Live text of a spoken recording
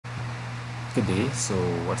today. So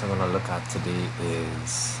what I'm going to look at today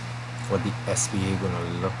is what the SBA going to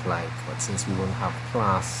look like. But since we won't have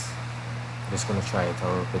class, I'm just going to try it a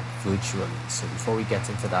little bit virtually. So before we get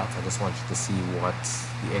into that, I just want you to see what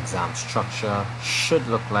the exam structure should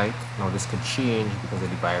look like. Now this could change because of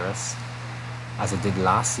the virus, as it did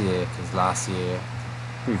last year, because last year,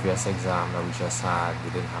 previous exam that we just had,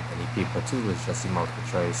 we didn't have any paper 2, it was just the multiple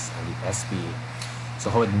choice and the SBA. So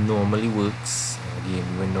how it normally works, again,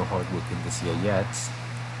 we won't know how it worked in this year yet,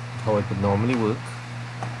 but how it would normally work,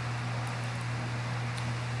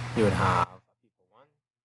 you would have paper 1,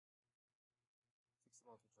 6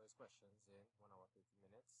 multiple choice questions in 1 hour 30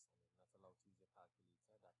 minutes, and you're not allowed to use your calculator.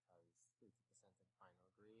 That carries 30% in final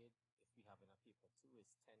grade. If we have in a paper 2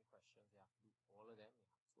 is 10 questions, you have to do all of them. You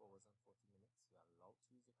have 2 hours and 40 minutes. You are allowed to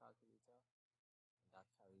use your calculator, and that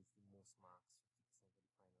carries the most marks, 50% of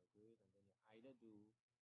the final grade. And then you either do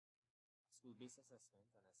a school-based assessment,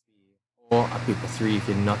 an SBA, or a paper 3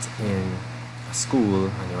 if you're not in a school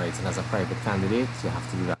and you're writing as a private candidate, you have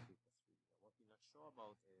to do that. What we're not sure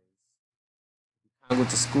about is you can't go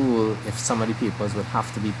to school if some of the papers would have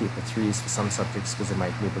to be paper 3s for some subjects because they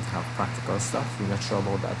might be able to have practical stuff. We're not sure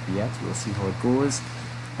about that yet. We'll see how it goes.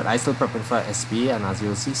 But I still prepping for SBA, and as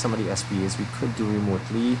you'll see, some of the SBAs we could do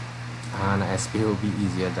remotely, and SBA will be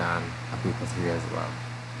easier than a paper 3 as well.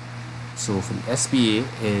 So for the SBA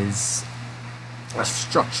is a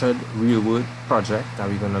structured real-world project that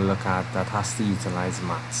we're going to look at that has to utilize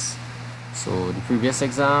maths. So the previous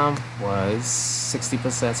exam was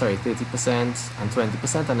 60%, sorry, 30% and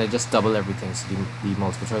 20%, and they just double everything. So the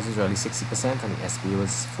multiple choice was really 60% and the SBA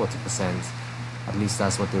was 40%. At least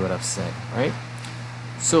that's what they would have said, right?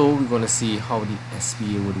 So we're going to see how the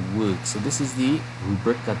SBA would work. So this is the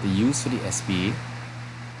rubric that they use for the SBA.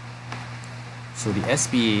 So the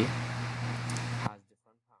SBA has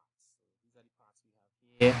different parts. So these are the parts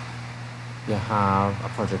we have here. You have a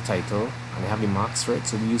project title and they have the marks for it.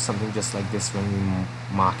 So we use something just like this when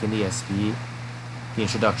we mark in the SBA. The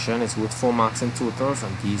introduction is worth 4 marks in totals,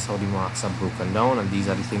 and these how the marks are broken down, and these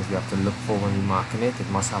are the things we have to look for when we marking it. It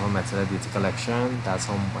must have a method of data collection, that's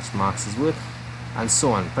how much marks is worth, and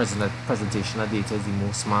so on. Presentation of data is the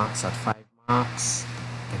most marks at 5 marks.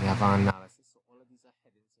 Then you have an analysis. So all of these are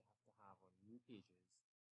headings you have to have on new pages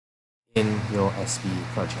in your SBA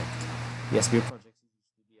project. The SBA project is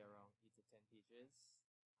usually be around 8 to 10 pages,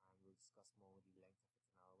 and we'll discuss more with the length of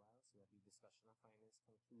it in a while. So we have the discussion of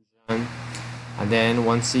findings, conclusion, and then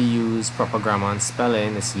once you use proper grammar and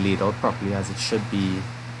spelling, it's laid out properly as it should be.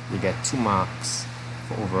 You get 2 marks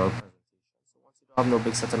for overall presentation. So once you don't have no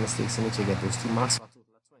big set of mistakes in it, you get those 2 marks for a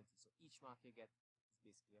total of 20. So each mark you get is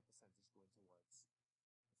basically a percentage going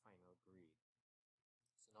towards the final grade.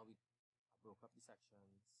 So now we broke up the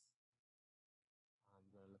sections, and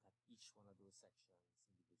we're going to look at each one of those sections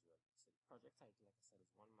individually. So the project title, like I said, is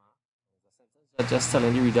 1 mark. And there's a sentence that's just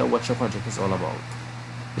telling the reader what your project is all about.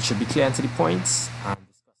 It should be clear and to the points and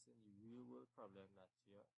discussing the real world problem that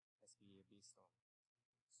your SBA based on.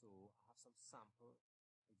 So I have some sample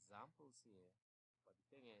examples here, but the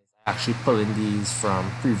thing is I actually pulling these from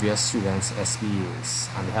previous students' SBAs,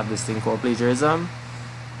 and they have this thing called plagiarism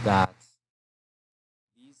that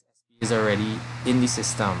these SBAs are already in the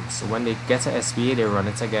system. So when they get a SBA, they run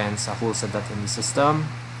it against a whole set that's in the system,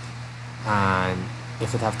 and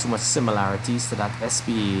if it have too much similarities to that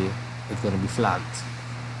SBA, it's going to be flagged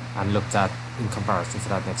and looked at in comparison to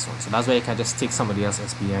that next one. So that's why you can just take somebody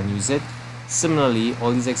else's SBA and use it. Similarly,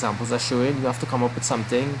 all these examples are showing you have to come up with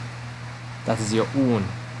something that is your own.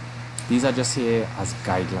 These are just here as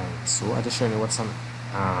guidelines. So I'm just showing you what some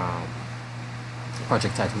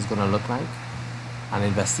project title is going to look like. An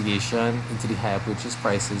investigation into the higher purchase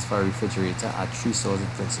prices for a refrigerator at 3 stores in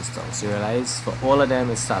Princeton. So you realize for all of them,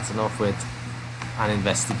 it's starting off with an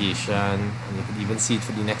investigation, and you can even see it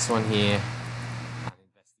for the next one here.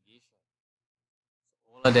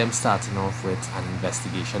 All of them starting off with an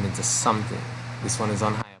investigation into something. This one is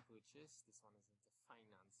on hire purchase, this one is into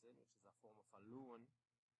financing, which is a form of a loan,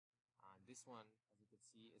 and this one, as you can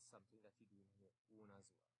see, is something that you do on your own as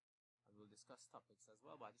well. And we'll discuss topics as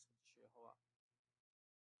well, but I just want to show you how a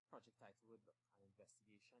project title would look. An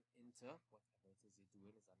investigation into whatever it is you're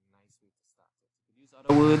doing is a nice way to start it. You could use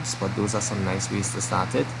other words, but those are some nice ways to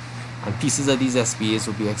start it, and pieces of these SBAs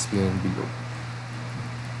will be explained below.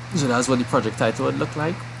 So that's what the project title would look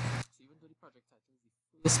like. So even though the project title is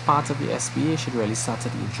the first part of the SBA, should really start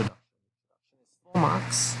at the introduction. The introduction is 4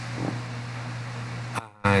 marks,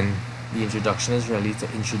 and the introduction is really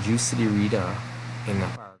to introduce to the reader in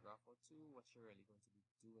a paragraph or 2 what you're really going to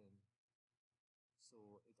be doing. So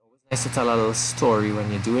it's always nice to tell a little story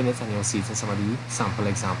when you're doing it, and you'll see it in some of the sample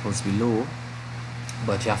examples below.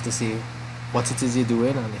 But you have to say what it is you're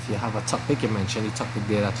doing, and if you have a topic, you mention the topic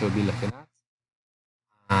there that you'll be looking at.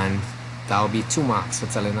 And that'll be 2 marks for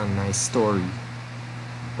telling a nice story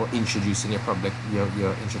or introducing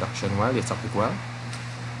your introduction well, your topic well.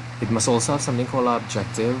 It must also have something called an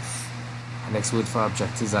objective. The next word for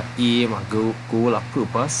objective is an aim, a goal, a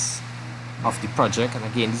purpose of the project. And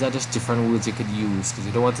again, these are just different words you could use because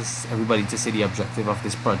you don't want everybody to say the objective of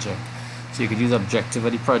this project. So you could use objective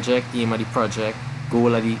of the project, aim of the project,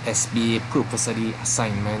 goal of the SBA, purpose of the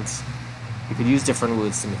assignment. You could use different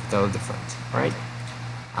words to make it all different, right?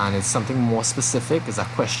 And it's something more specific. It's a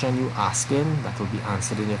question you're asking that will be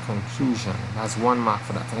answered in your conclusion. That's 1 mark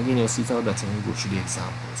for that. And again, you'll see it all better when you go through the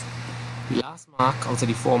examples. The last mark out of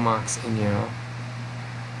the 4 marks in your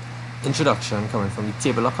introduction coming from the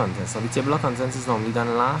table of contents. So the table of contents is normally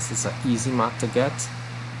done last. It's an easy mark to get.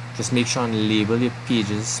 Just make sure and label your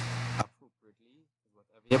pages appropriately.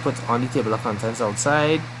 Whatever you put on the table of contents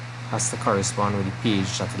outside has to correspond with the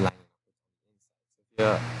page that the line.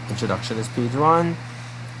 Your introduction is page 1.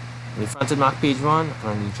 The fronted mark page 1, and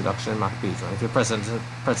on the introduction mark page 1. If your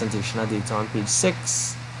presentation or data on page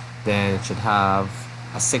 6, then it should have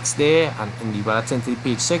a 6 there, and in the bulletin to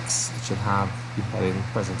page 6, it should have the heading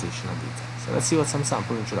presentation or data. So let's see what some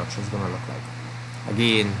sample introduction is going to look like.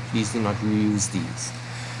 Again, please do not reuse these.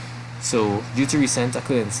 So, due to recent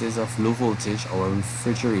occurrences of low voltage, our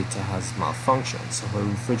refrigerator has malfunctioned. So her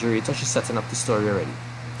refrigerator, she's setting up the story already.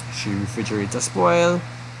 Refrigerator spoiled.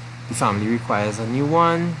 The family requires a new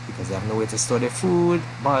one because they have no way to store their food,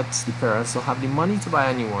 but the parents don't have the money to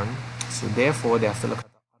buy a new one, so therefore they have to look at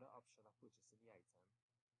the other option of purchasing the item,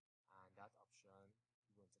 and that option we're going to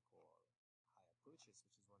call hire purchase, which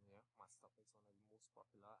is one of your math topics, one of the most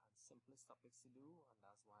popular and simplest topics to do, and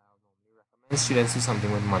that's why I normally recommend students do something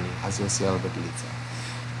with money, as you'll see a little bit later.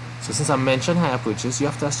 So since I mentioned hire purchase, you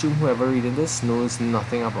have to assume whoever reading this knows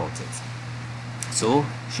nothing about it. So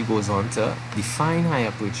she goes on to define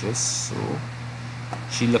hire purchase. So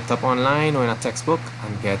she looked up online or in a textbook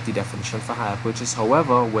and get the definition for hire purchase.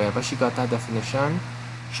 However, wherever she got that definition,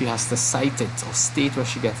 she has to cite it or state where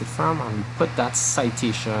she gets it from, and we put that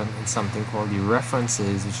citation in something called the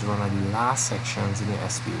references, which is one of the last sections in your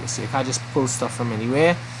SBA. So you can't just pull stuff from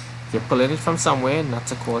anywhere. If you're pulling it from somewhere, not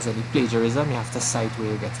to cause any plagiarism, you have to cite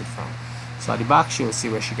where you get it from. So at the back, she will see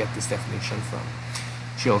where she get this definition from.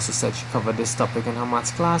 She also said she covered this topic in her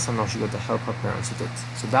maths class, and now she's going to help her parents with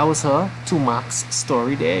it. So that was her 2 marks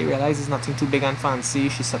story there. You realize it's nothing too big and fancy.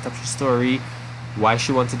 She set up her story, why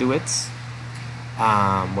she wanted to do it,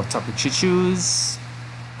 what topic she choose,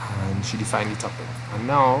 and she defined the topic. And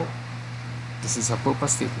now, this is her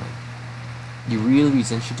purpose statement. The real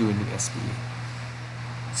reason she's doing the SBA.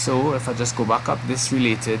 So if I just go back up, this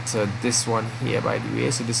related to this one here, by the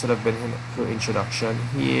way. So this would have been her introduction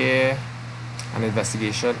here. An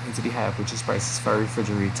investigation into the higher purchase prices for a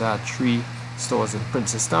refrigerator at 3 stores in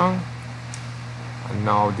Princestown. And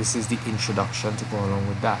now this is the introduction to go along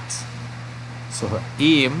with that. So her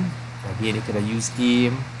aim, again you could have used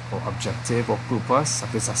aim or objective or purpose,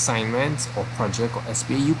 if it's assignment or project or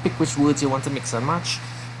SBA, you pick which words you want to mix and match,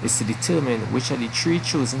 is to determine which of the 3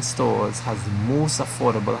 chosen stores has the most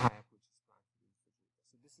affordable higher purchase plan.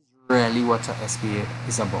 So this is really what her SBA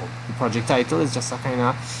is about. The project title is just a kind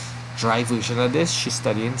of dry version of this. She's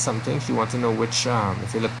studying something. She wants to know which,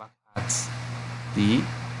 if you look back at the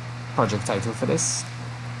project title for this,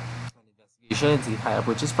 an investigation into the higher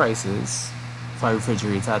purchase prices for a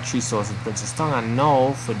refrigerator at 3 stores in Princestown. And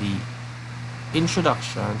now for the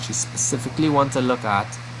introduction, she specifically wants to look at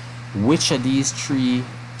which of these 3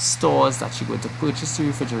 stores that she's going to purchase the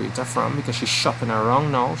refrigerator from, because she's shopping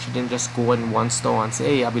around now. She didn't just go in one store and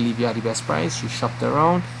say, hey, I believe you are the best price. She shopped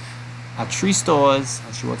around at 3 stores,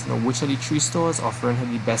 and she wants to know which of the 3 stores offering her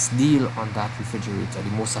the best deal on that refrigerator, the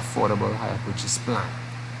most affordable higher purchase plan.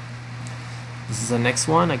 This is the next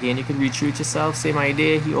one. Again, you can read through it yourself. Same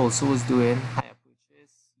idea. He also was doing higher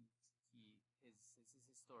purchase.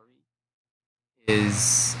 His story.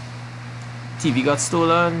 His TV got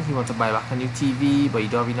stolen. He wants to buy back a new TV, but he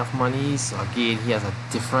don't have enough money. So again, he has a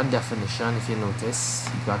different definition. If you notice,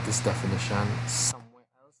 he got this definition somewhere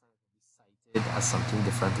else and it will be cited as something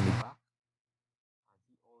different in the back.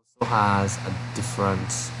 Has a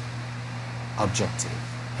different objective.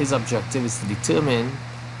 His objective is to determine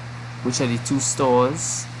which are the 2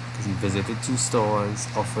 stores, because he visited 2 stores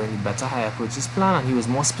offering a better higher purchase plan, and he was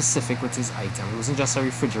more specific with his item. It wasn't just a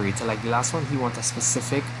refrigerator like the last one. He wanted a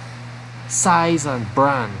specific size and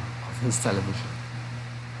brand of his television.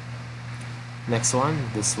 Next one,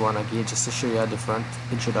 this one again, just to show you a different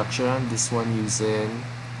introduction. This one using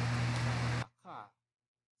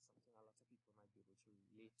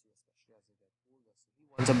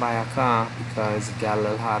want to buy a car because it got a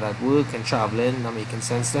little hard at work and traveling, not making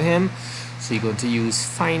sense to him. So you're going to use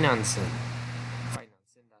financing that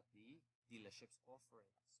the dealership's offering.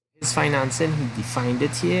 His financing, he defined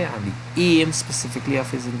it here, and the aim specifically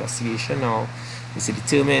of his investigation now is to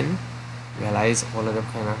determine, realize all of them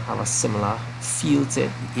kind of have a similar feel to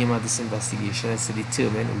it. The aim of this investigation is to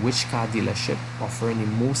determine which car dealership offering the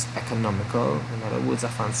most economical, in other words, a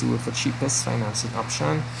fancy word for cheapest financing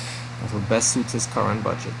option that will best suit his current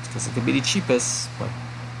budget. Because it could be the cheapest, but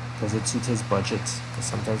does it suit his budget? Because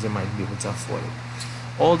sometimes they might be able to afford it.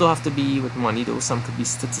 All don't have to be with money though, some could be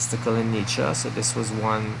statistical in nature. So this was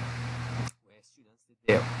one where students did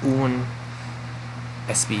their own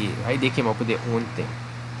SBA, right? They came up with their own thing.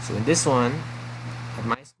 So in this one, at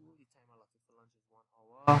my school, the time allotted for lunch is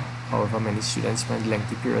 1 hour. However, many students spend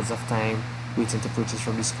lengthy periods of time waiting to purchase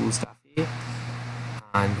from the school's cafe,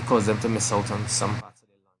 and it caused them to miss out on some parts of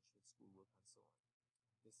their lunch with schoolwork and so on.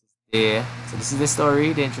 This is there. So this is the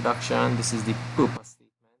story, the introduction. This is the purpose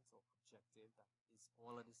statement or objective. That is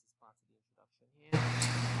all of this is part of the introduction here.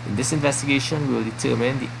 In this investigation, we will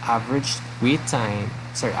determine the average time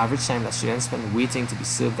that students spend waiting to be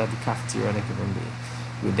served at the cafeteria on a given day.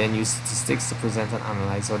 We then use statistics to present and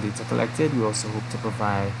analyze our data collected. We also hope to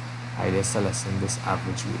provide ideas to lessen this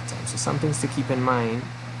average wait time. So some things to keep in mind,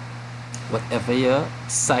 whatever you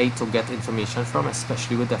cite or get information from,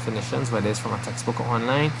 especially with definitions, whether it's from a textbook or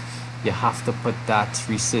online, you have to put that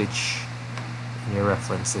research in your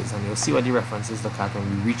references. And you'll see what the references look at when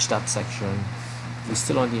we reach that section. We're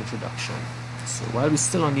still on the introduction. So while we're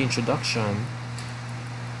still on the introduction,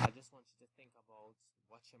 I just want you to think about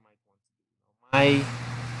what you might want to do. My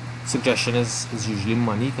suggestion is usually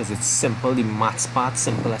money because it's simple. The maths part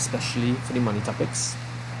simple, especially for the money topics. So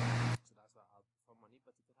that's why I'll for money,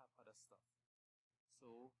 but you could have other stuff. So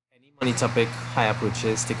any money topic, hire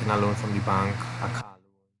purchase, taking a loan from the bank, a car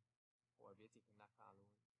loan, or if you're taking that car loan,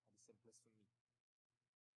 the simplest for me.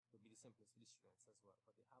 It would be the simplest for the students as well.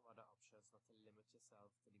 But they have other options, not to limit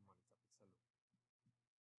yourself to the money topics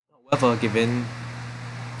alone. However, given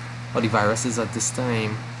what the virus is at this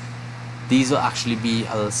time, these will actually be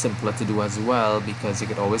a little simpler to do as well, because you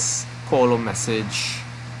could always call or message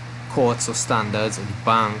courts or standards or the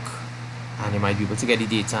bank, and you might be able to get the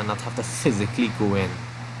data and not have to physically go in.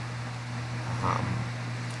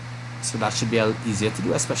 So that should be a little easier to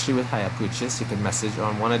do, especially with hire purchase. You can message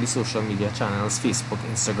on one of the social media channels, Facebook,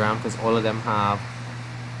 Instagram, because all of them have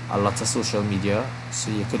a lot of social media,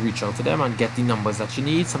 so you could reach out to them and get the numbers that you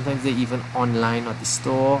need. Sometimes they're even online at the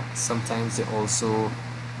store. Sometimes they also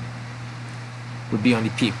would be on the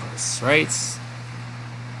papers, right?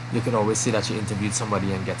 You could always say that you interviewed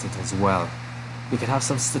somebody and get it as well. You could have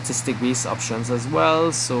some statistic-based options as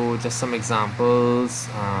well. So just some examples.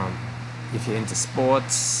 If you're into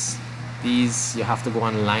sports, these you have to go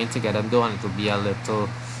online to get them done. It will be a little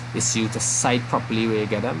issue to cite properly where you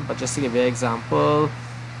get them. But just to give you an example,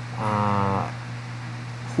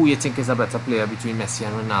 who you think is a better player between Messi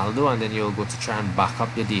and Ronaldo, and then you'll go to try and back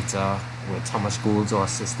up your data with how much goals or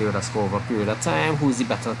assists they would have scored over a period of time, who's the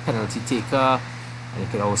better penalty taker, and you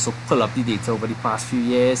can also pull up the data over the past few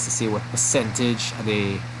years to see what percentage of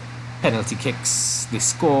the penalty kicks they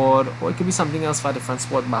scored, or it could be something else for a different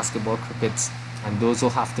sport, basketball, cricket, and those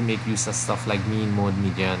will have to make use of stuff like mean, mode,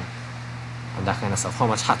 median, and that kind of stuff, how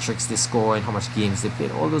much hat-tricks they score and how much games they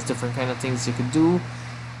played, all those different kind of things you could do.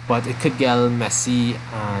 But it could get a little messy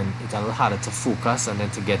and it's a little harder to focus and then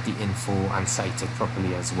to get the info and cite it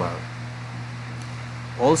properly as well.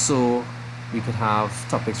 Also, we could have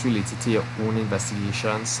topics related to your own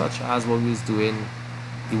investigation, such as what we was doing,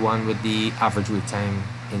 the one with the average wait time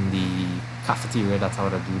in the cafeteria that I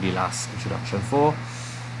would do the last introduction for.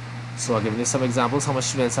 So I'll give you some examples, how much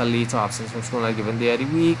students are late or absent from school on a given day of the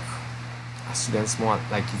week. Are students more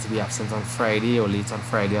likely to be absent on Friday or late on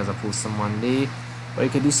Friday as opposed to Monday? Or you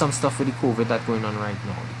can do some stuff with the COVID that's going on right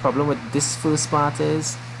now. The problem with this first part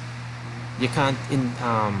is you can't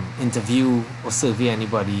interview or survey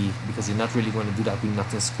anybody because you're not really going to do that. We're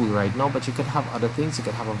not in school right now, but you could have other things. You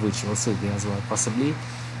could have a virtual survey as well, possibly.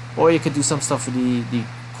 Or you could do some stuff with the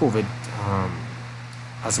COVID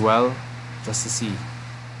as well, just to see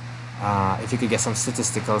if you could get some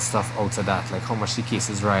statistical stuff out of that, like how much the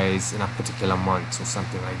cases rise in a particular month or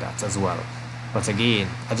something like that as well. But again,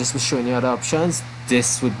 I just was showing you other options.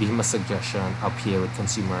 This would be my suggestion up here with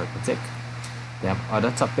consumer arithmetic. They have other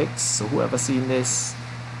topics, so whoever seen this,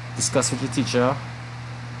 discuss with your teacher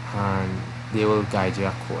and they will guide you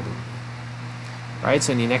accordingly. Right,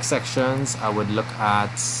 so in the next sections, I would look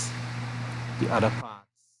at the other part